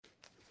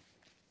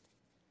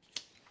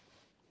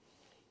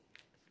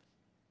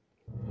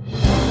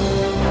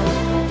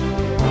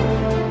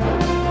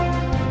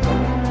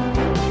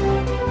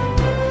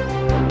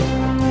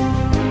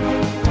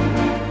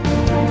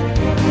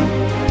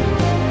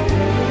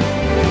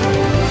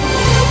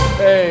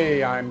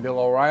I'm Bill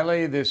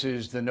O'Reilly. This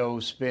is the No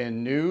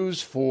Spin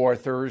News for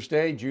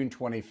Thursday, June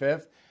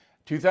 25th,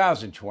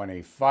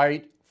 2020.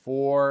 Fight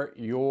for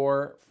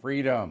your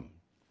freedom.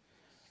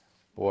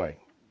 Boy,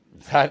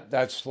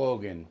 that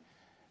slogan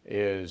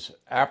is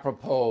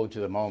apropos to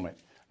the moment.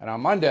 And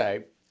on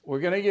Monday, we're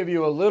going to give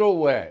you a little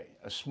way,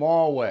 a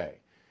small way,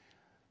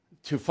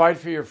 to fight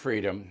for your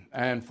freedom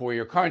and for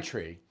your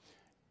country,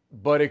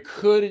 but it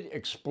could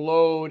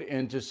explode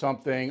into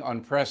something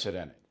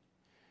unprecedented.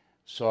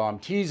 So I'm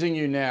teasing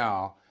you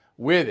now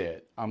with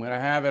it. I'm going to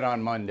have it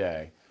on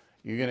Monday.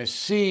 You're going to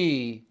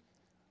see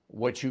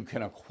what you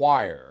can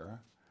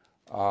acquire.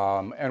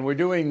 And we're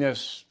doing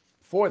this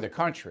for the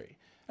country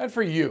and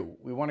for you.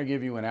 We want to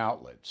give you an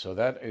outlet. So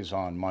that is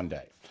on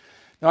Monday.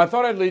 Now, I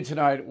thought I'd lead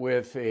tonight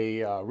with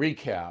a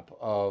recap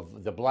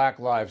of the Black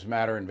Lives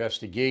Matter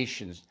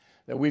investigations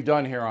that we've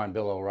done here on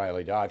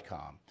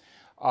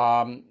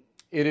BillO'Reilly.com.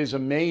 It is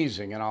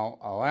amazing, and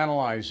I'll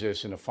analyze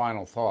this in a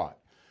final thought,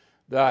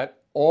 that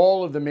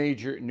all of the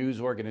major news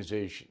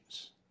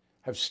organizations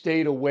have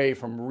stayed away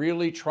from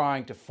really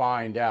trying to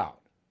find out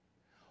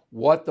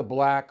what the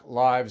Black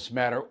Lives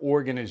Matter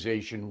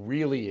organization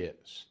really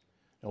is.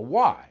 Now,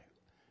 why?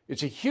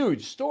 It's a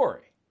huge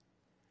story.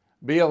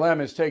 BLM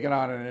has taken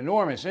on an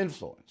enormous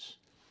influence.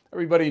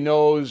 Everybody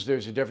knows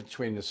there's a difference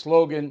between the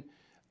slogan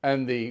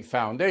and the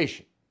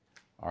foundation,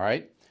 all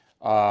right?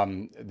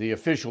 The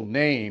official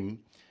name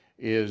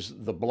is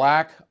the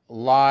Black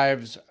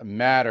Lives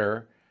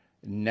Matter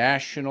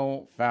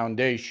National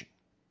Foundation,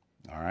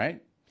 all right?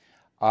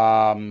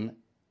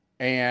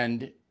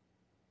 And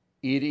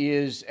it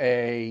is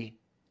a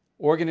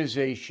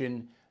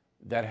organization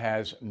that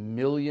has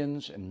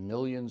millions and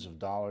millions of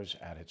dollars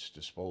at its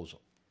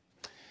disposal.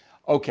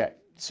 Okay,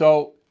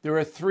 so there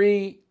are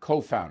three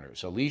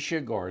co-founders, Alicia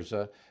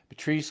Garza,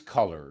 Patrisse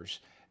Cullors,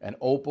 and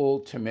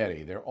Opal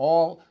Tometi. They're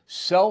all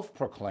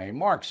self-proclaimed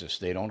Marxists.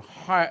 They don't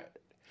hide.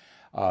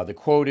 The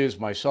quote is,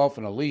 myself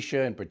and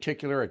Alicia in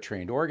particular are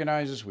trained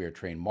organizers. We are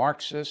trained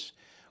Marxists.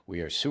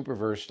 We are super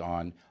versed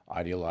on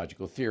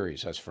ideological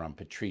theories. That's from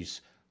Patrisse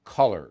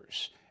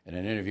Cullors in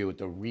an interview with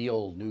the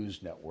Real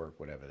News Network,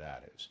 whatever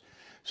that is.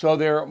 So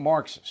they're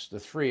Marxists, the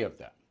three of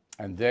them,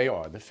 and they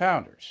are the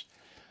founders.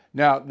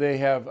 Now, they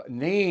have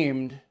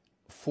named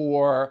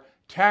for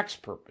tax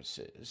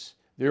purposes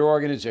their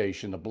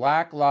organization, the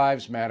Black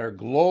Lives Matter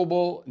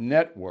Global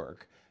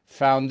Network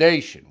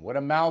Foundation. What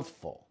a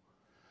mouthful.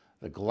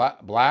 The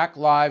Black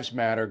Lives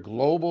Matter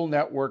Global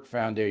Network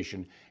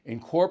Foundation,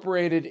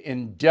 incorporated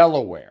in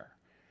Delaware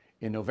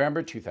in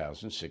November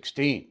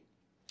 2016.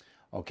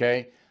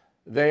 Okay?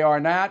 They are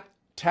not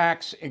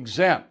tax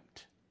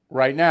exempt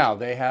right now.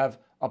 They have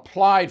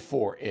applied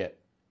for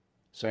it,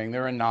 saying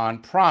they're a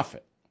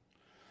nonprofit.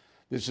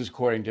 This is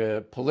according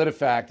to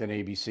PolitiFact and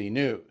ABC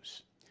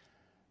News.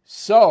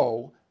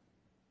 So,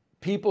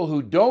 people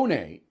who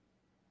donate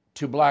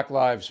to Black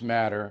Lives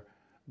Matter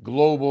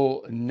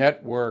Global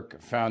Network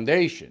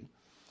Foundation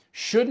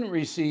shouldn't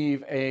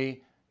receive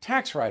a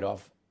tax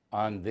write-off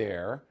on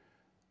their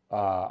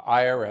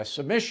IRS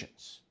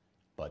submissions,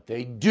 but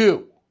they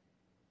do.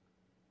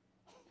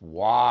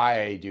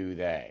 Why do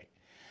they?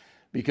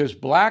 Because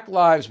Black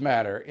Lives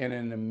Matter, in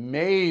an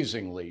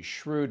amazingly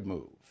shrewd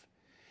move,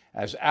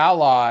 has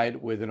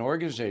allied with an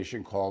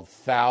organization called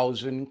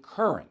Thousand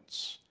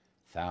Currents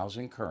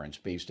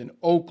based in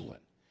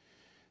Oakland.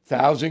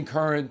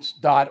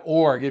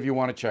 thousandcurrents.org if you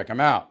want to check them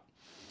out.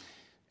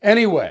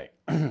 Anyway,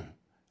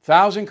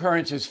 Thousand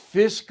Currents is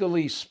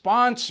fiscally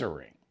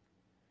sponsoring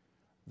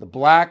the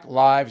Black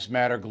Lives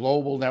Matter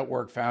Global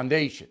Network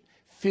Foundation,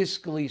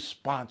 fiscally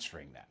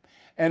sponsoring them.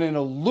 And in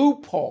a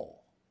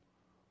loophole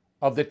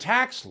of the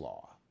tax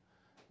law,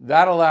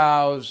 that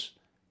allows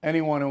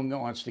anyone who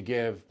wants to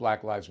give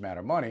Black Lives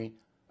Matter money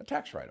a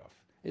tax write-off.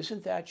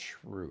 Isn't that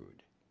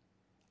shrewd?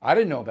 I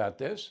didn't know about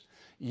this.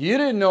 You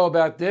didn't know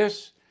about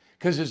this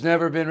because it's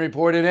never been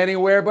reported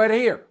anywhere but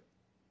here.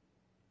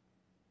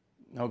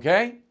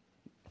 Okay?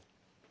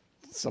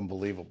 It's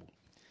unbelievable.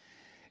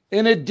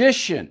 In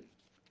addition,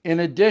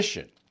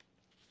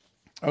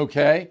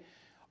 okay,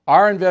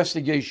 our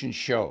investigation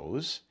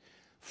shows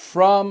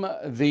from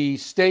the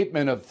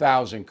statement of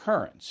Thousand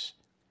Currents,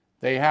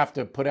 they have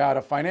to put out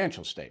a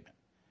financial statement,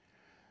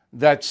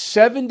 that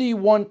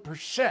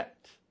 71%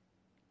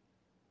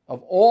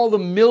 of all the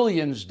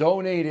millions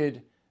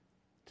donated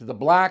to the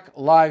Black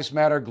Lives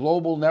Matter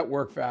Global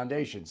Network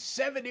Foundation,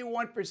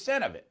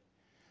 71% of it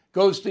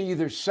goes to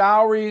either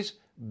salaries,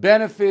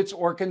 benefits,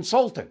 or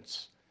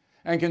consultants.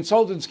 And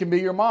consultants can be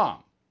your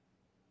mom.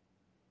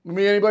 It can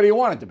be anybody you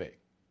want it to be.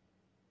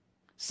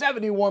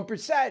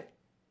 71%.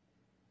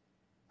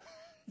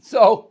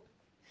 So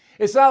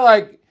it's not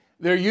like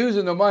they're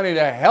using the money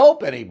to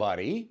help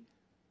anybody.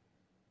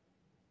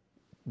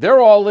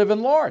 They're all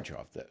living large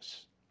off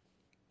this.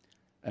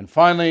 And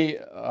finally,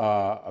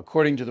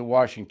 according to the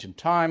Washington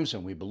Times,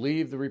 and we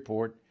believe the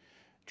report,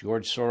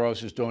 George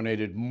Soros has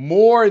donated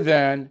more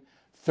than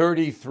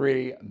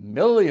 $33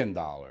 million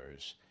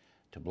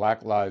to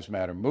Black Lives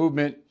Matter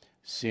movement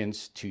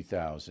since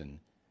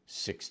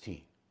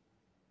 2016.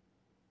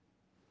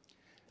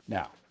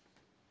 Now,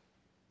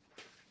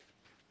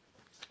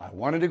 I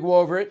wanted to go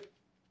over it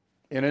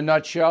in a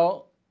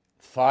nutshell.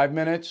 5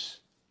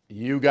 minutes,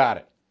 you got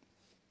it.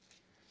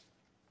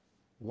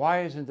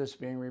 Why isn't this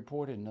being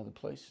reported in other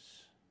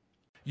places?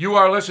 You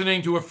are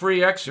listening to a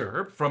free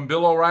excerpt from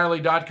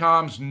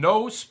BillO'Reilly.com's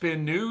No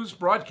Spin News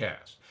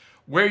broadcast,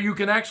 where you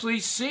can actually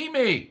see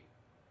me.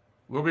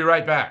 We'll be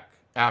right back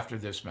after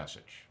this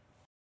message.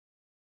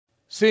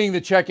 Seeing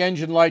the check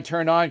engine light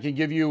turn on can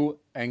give you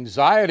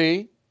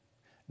anxiety,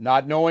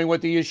 not knowing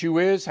what the issue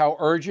is, how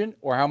urgent,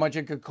 or how much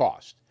it could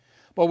cost.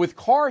 But with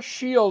Car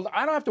Shield,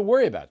 I don't have to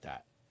worry about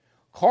that.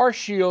 Car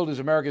Shield is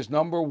America's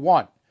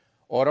 #1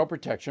 auto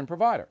protection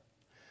provider.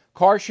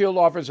 Car Shield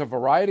offers a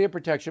variety of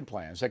protection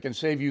plans that can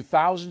save you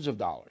thousands of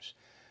dollars.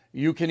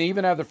 You can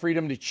even have the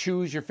freedom to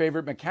choose your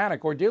favorite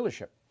mechanic or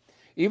dealership.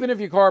 Even if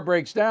your car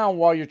breaks down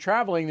while you're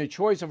traveling, the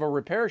choice of a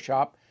repair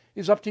shop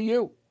is up to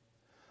you.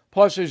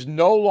 Plus, there's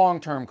no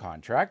long-term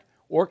contract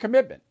or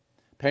commitment.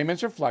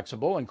 Payments are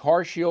flexible, and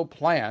Car Shield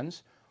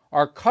plans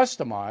are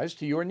customized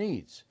to your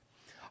needs.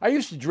 I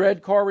used to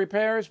dread car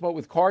repairs, but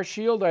with Car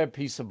Shield, I have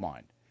peace of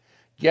mind.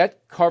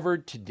 Get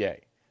covered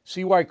today.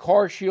 See why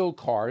Car Shield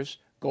cars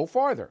go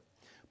farther.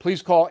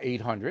 Please call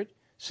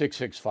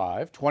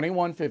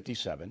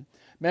 800-665-2157,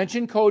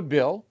 mention code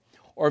BILL,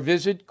 or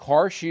visit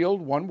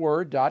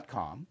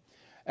carshieldoneword.com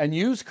and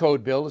use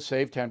code BILL to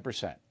save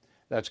 10%.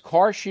 That's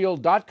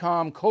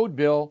carshield.com, code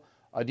BILL.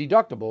 A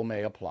deductible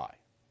may apply.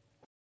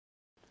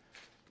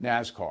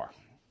 NASCAR.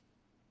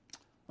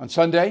 On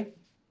Sunday,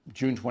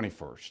 June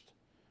 21st,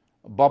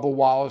 Bubba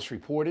Wallace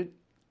reported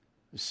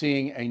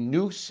seeing a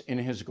noose in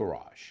his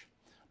garage.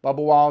 Bubba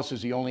Wallace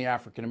is the only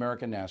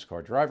African-American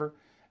NASCAR driver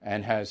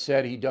and has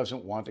said he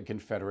doesn't want the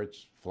Confederate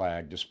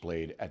flag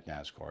displayed at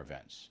NASCAR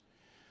events.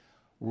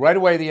 Right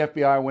away, the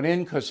FBI went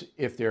in because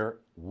if there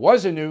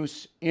was a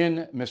noose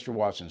in Mr.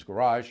 Wallace's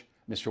garage,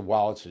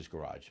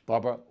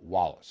 Bubba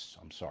Wallace.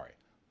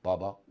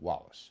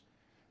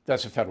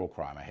 That's a federal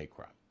crime, a hate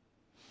crime.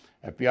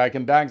 FBI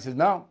came back and said,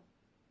 no,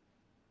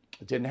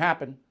 it didn't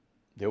happen.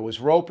 There was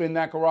rope in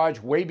that garage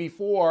way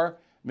before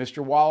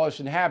Mr. Wallace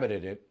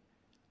inhabited it,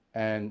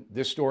 and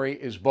this story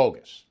is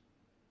bogus.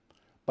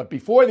 But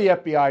before the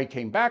FBI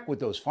came back with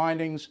those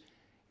findings,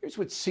 here's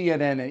what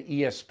CNN and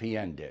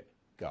ESPN did.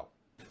 Go.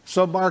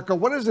 So, Marco,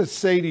 what does it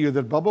say to you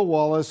that Bubba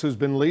Wallace, who's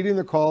been leading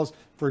the calls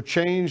for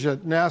change at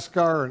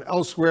NASCAR and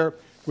elsewhere,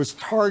 was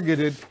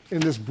targeted in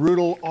this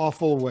brutal,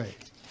 awful way?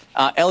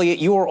 Elliot,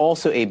 you are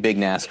also a big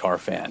NASCAR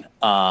fan.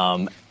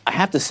 I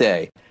have to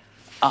say,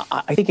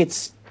 I think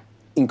it's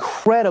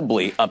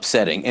incredibly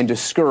upsetting and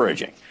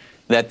discouraging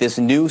that this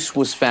noose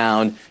was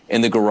found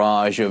in the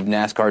garage of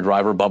NASCAR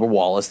driver Bubba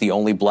Wallace, the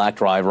only black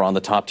driver on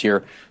the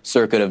top-tier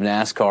circuit of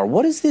NASCAR.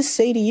 What does this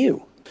say to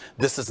you?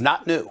 This is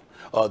not new.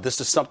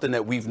 This is something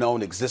that we've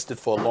known existed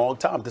for a long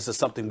time. This is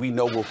something we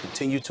know will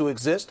continue to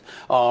exist,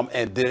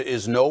 and there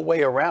is no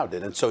way around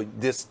it. And so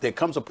there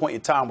comes a point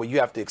in time where you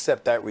have to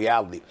accept that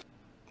reality.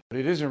 But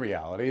it isn't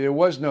reality. There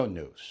was no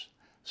noose.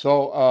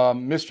 So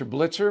Mr.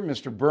 Blitzer,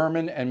 Mr.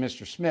 Berman, and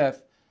Mr.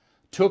 Smith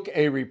took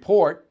a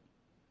report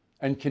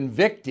and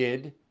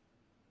convicted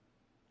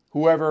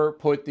whoever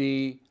put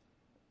the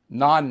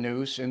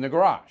non-noose in the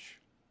garage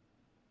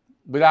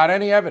without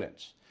any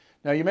evidence.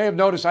 Now, you may have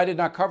noticed I did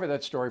not cover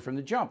that story from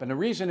the jump. And the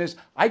reason is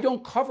I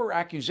don't cover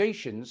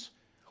accusations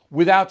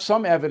without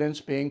some evidence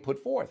being put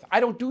forth. I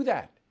don't do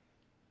that.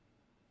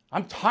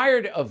 I'm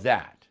tired of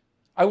that.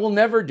 I will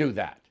never do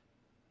that.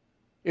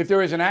 If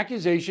there is an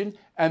accusation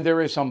and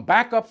there is some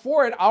backup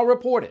for it, I'll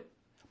report it.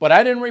 But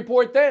I didn't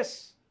report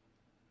this.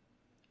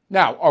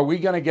 Now, are we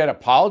going to get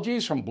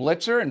apologies from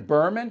Blitzer and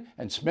Berman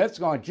and Smith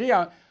going, gee,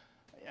 I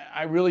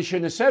really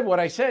shouldn't have said what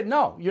I said?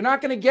 No, you're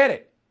not going to get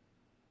it.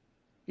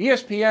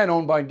 ESPN,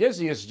 owned by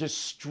Disney, has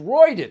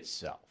destroyed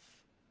itself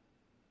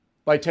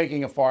by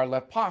taking a far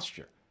left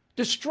posture.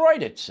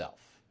 Destroyed itself.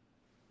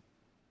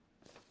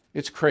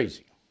 It's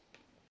crazy.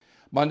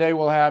 Monday,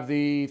 we'll have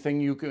the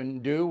thing you can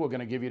do. We're going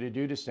to give you to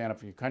do to stand up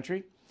for your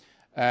country.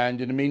 And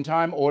in the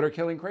meantime, order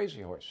Killing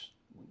Crazy Horse.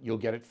 You'll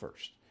get it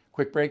first.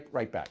 Quick break,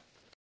 right back.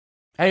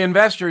 Hey,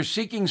 investors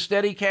seeking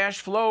steady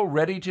cash flow,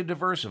 ready to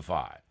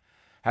diversify.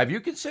 Have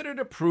you considered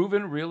a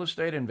proven real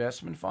estate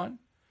investment fund?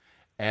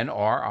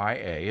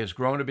 NRIA has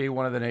grown to be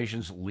one of the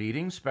nation's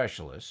leading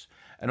specialists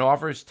and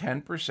offers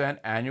 10%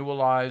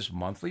 annualized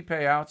monthly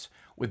payouts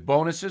with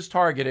bonuses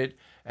targeted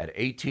at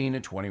 18 to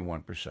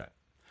 21%.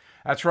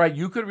 That's right,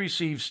 you could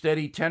receive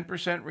steady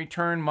 10%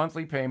 return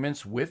monthly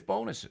payments with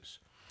bonuses.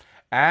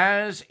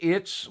 As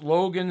its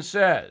slogan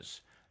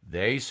says,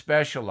 they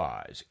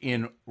specialize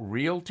in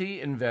realty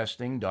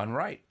investing done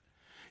right.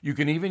 You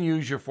can even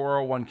use your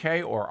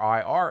 401k or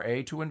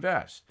IRA to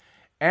invest.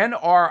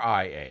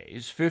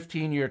 NRIA's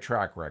 15-year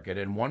track record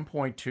and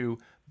 $1.2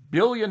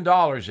 billion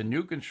in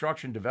new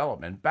construction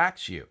development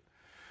backs you.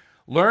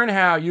 Learn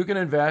how you can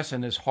invest in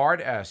this hard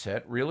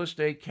asset real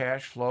estate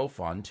cash flow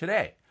fund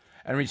today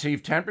and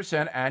receive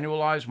 10%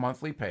 annualized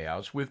monthly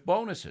payouts with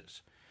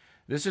bonuses.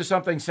 This is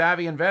something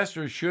savvy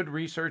investors should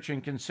research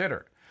and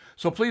consider.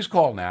 So please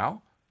call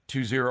now,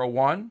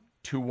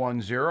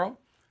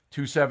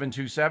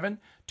 201-210-2727,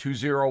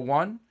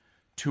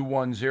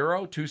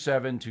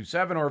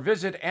 210-2727 or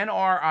visit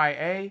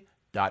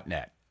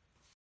nria.net.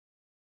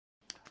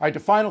 All right, the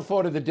final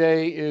thought of the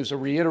day is a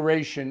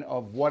reiteration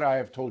of what I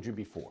have told you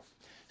before.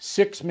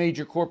 6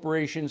 major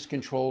corporations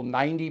control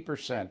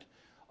 90%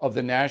 of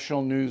the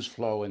national news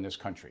flow in this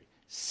country.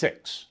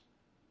 6.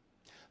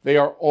 They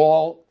are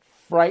all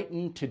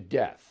frightened to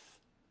death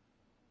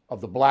of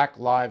the Black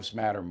Lives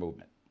Matter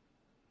movement.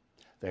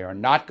 They are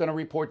not going to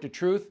report the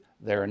truth.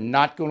 They are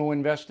not going to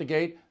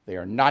investigate. They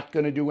are not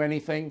going to do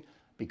anything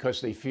because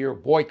they fear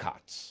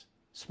boycotts,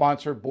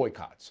 sponsored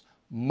boycotts.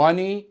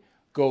 Money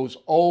goes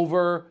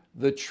over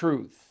the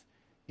truth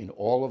in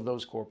all of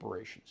those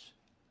corporations.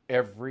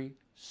 Every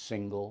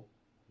single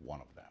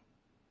one of them.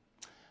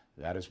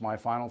 That is my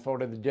final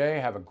thought of the day.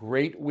 Have a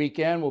great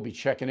weekend. We'll be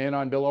checking in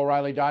on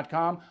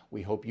BillO'Reilly.com.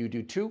 We hope you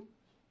do too,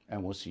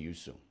 and we'll see you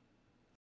soon.